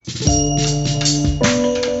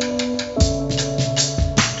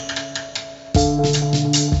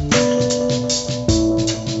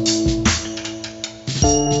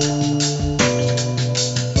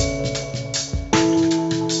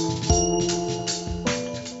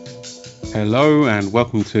Hello and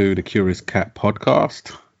welcome to the Curious Cat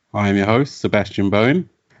podcast. I am your host, Sebastian Bowen,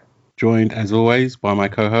 joined as always by my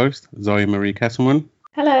co-host, Zoe-Marie Castleman.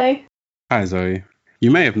 Hello. Hi Zoe.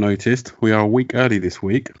 You may have noticed we are a week early this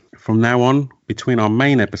week. From now on, between our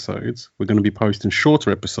main episodes, we're going to be posting shorter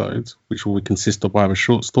episodes, which will consist of either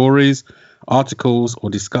short stories, articles, or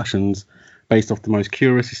discussions based off the most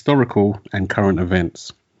curious historical and current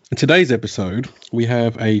events. In today's episode, we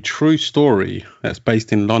have a true story that's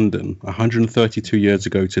based in London 132 years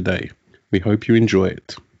ago today. We hope you enjoy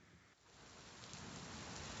it.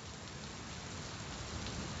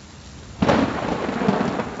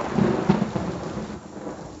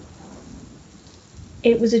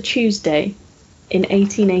 It was a Tuesday in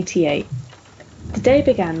 1888. The day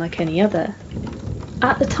began like any other.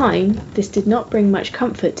 At the time, this did not bring much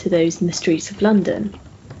comfort to those in the streets of London.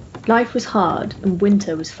 Life was hard and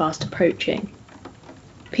winter was fast approaching.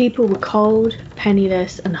 People were cold,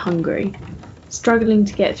 penniless and hungry, struggling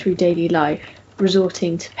to get through daily life,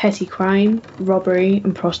 resorting to petty crime, robbery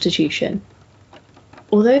and prostitution.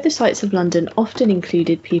 Although the sights of London often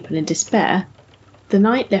included people in despair, the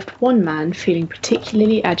night left one man feeling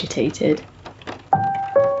particularly agitated.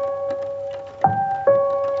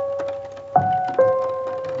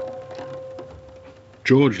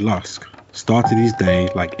 George Lusk started his day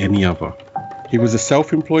like any other. He was a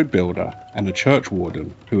self-employed builder and a church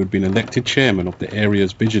warden who had been elected chairman of the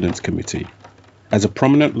area's vigilance committee. As a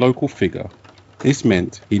prominent local figure, this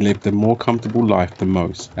meant he lived a more comfortable life than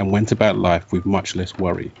most and went about life with much less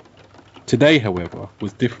worry. Today, however,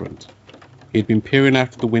 was different. He had been peering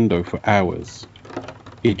out of the window for hours.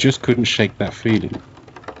 He just couldn't shake that feeling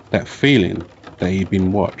that he'd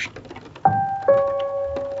been watched.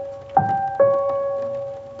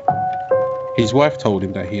 His wife told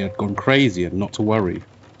him that he had gone crazy and not to worry.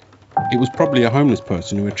 It was probably a homeless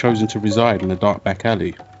person who had chosen to reside in a dark back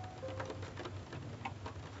alley.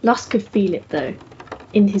 Lusk could feel it though,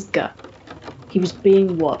 in his gut. He was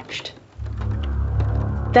being watched.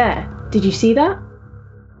 There, did you see that?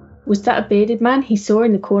 Was that a bearded man he saw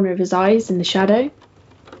in the corner of his eyes in the shadow?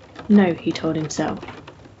 No, he told himself.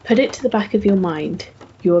 Put it to the back of your mind.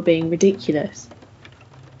 You are being ridiculous.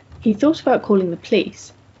 He thought about calling the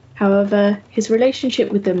police. However, his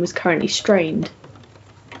relationship with them was currently strained.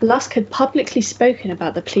 Lusk had publicly spoken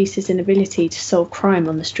about the police's inability to solve crime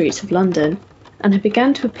on the streets of London, and had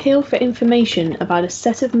begun to appeal for information about a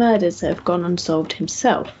set of murders that have gone unsolved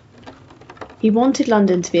himself. He wanted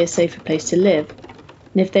London to be a safer place to live,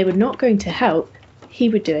 and if they were not going to help, he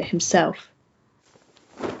would do it himself.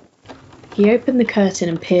 He opened the curtain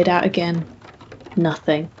and peered out again.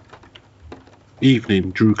 Nothing.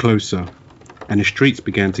 Evening drew closer, and the streets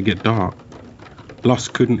began to get dark.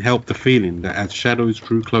 Lusk couldn't help the feeling that as shadows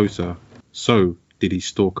drew closer, so did his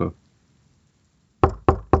stalker.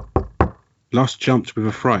 Lusk jumped with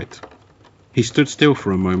a fright. He stood still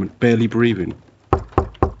for a moment, barely breathing.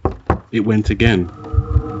 It went again.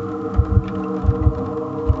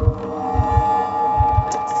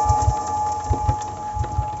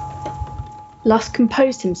 Lusk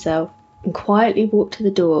composed himself and quietly walked to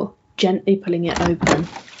the door, gently pulling it open.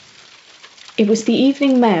 It was the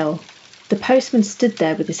evening mail. The postman stood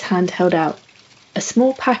there with his hand held out. A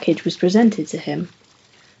small package was presented to him.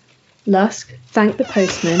 Lusk thanked the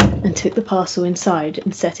postman and took the parcel inside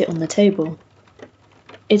and set it on the table.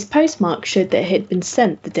 Its postmark showed that it had been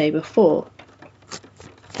sent the day before.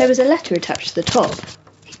 There was a letter attached to the top.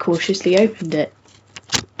 He cautiously opened it.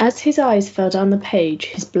 As his eyes fell down the page,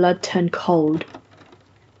 his blood turned cold.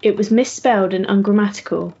 It was misspelled and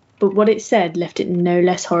ungrammatical, but what it said left it no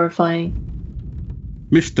less horrifying.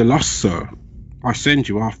 Mr. Lusk, sir, I send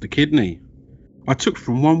you half the kidney. I took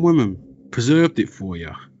from one woman, preserved it for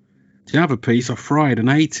you. The other piece I fried and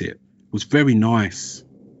ate it. It was very nice.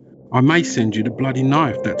 I may send you the bloody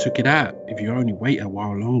knife that took it out if you only wait a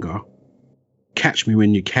while longer. Catch me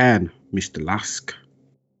when you can, Mr. Lusk.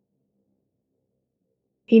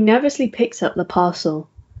 He nervously picked up the parcel,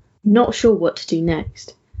 not sure what to do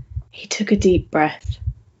next. He took a deep breath.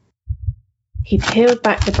 He peeled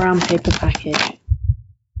back the brown paper package.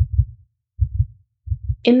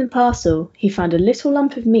 In the parcel, he found a little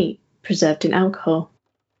lump of meat preserved in alcohol.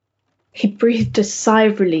 He breathed a sigh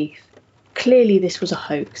of relief. Clearly this was a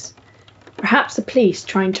hoax. Perhaps the police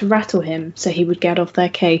trying to rattle him so he would get off their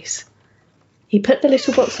case. He put the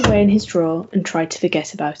little box away in his drawer and tried to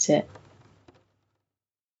forget about it.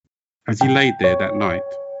 As he laid there that night,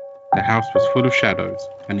 the house was full of shadows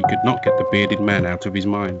and he could not get the bearded man out of his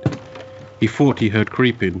mind. He thought he heard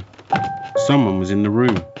creeping. Someone was in the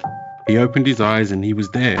room. He opened his eyes and he was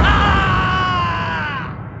there.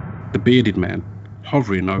 The bearded man,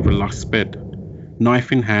 hovering over Lusk's bed.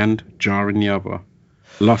 Knife in hand, jar in the other,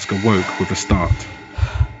 Lusk awoke with a start.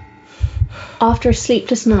 After a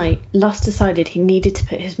sleepless night, Lusk decided he needed to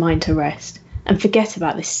put his mind to rest and forget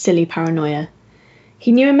about this silly paranoia.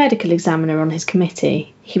 He knew a medical examiner on his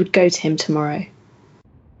committee. He would go to him tomorrow.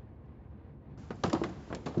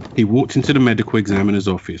 He walked into the medical examiner's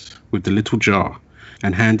office with the little jar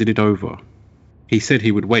and handed it over. He said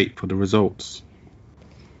he would wait for the results.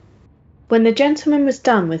 When the gentleman was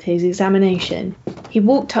done with his examination, he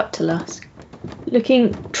walked up to Lusk,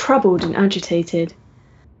 looking troubled and agitated.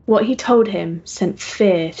 What he told him sent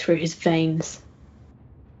fear through his veins.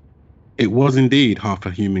 It was indeed half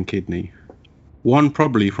a human kidney. One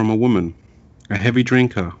probably from a woman, a heavy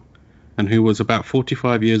drinker, and who was about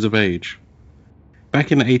 45 years of age.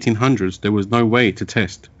 Back in the 1800s, there was no way to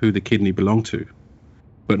test who the kidney belonged to.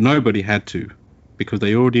 But nobody had to, because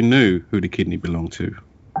they already knew who the kidney belonged to.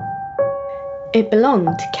 It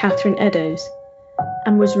belonged to Catherine Eddowes,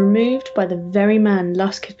 and was removed by the very man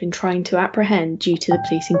Lusk had been trying to apprehend due to the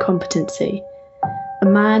police incompetency. A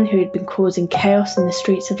man who had been causing chaos in the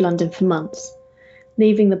streets of London for months,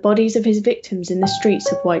 leaving the bodies of his victims in the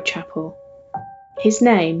streets of Whitechapel. His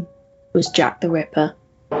name was Jack the Ripper.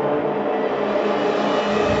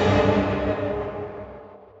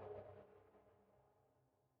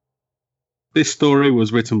 This story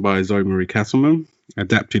was written by Zoe-Marie Castleman,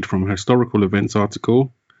 adapted from a historical events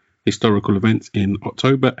article, Historical Events in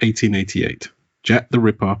October 1888. Jack the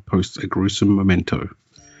Ripper posts a gruesome memento.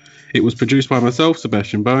 It was produced by myself,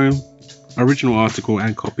 Sebastian Bowen. Original article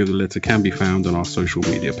and copy of the letter can be found on our social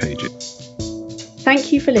media pages.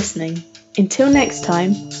 Thank you for listening. Until next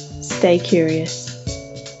time, stay curious.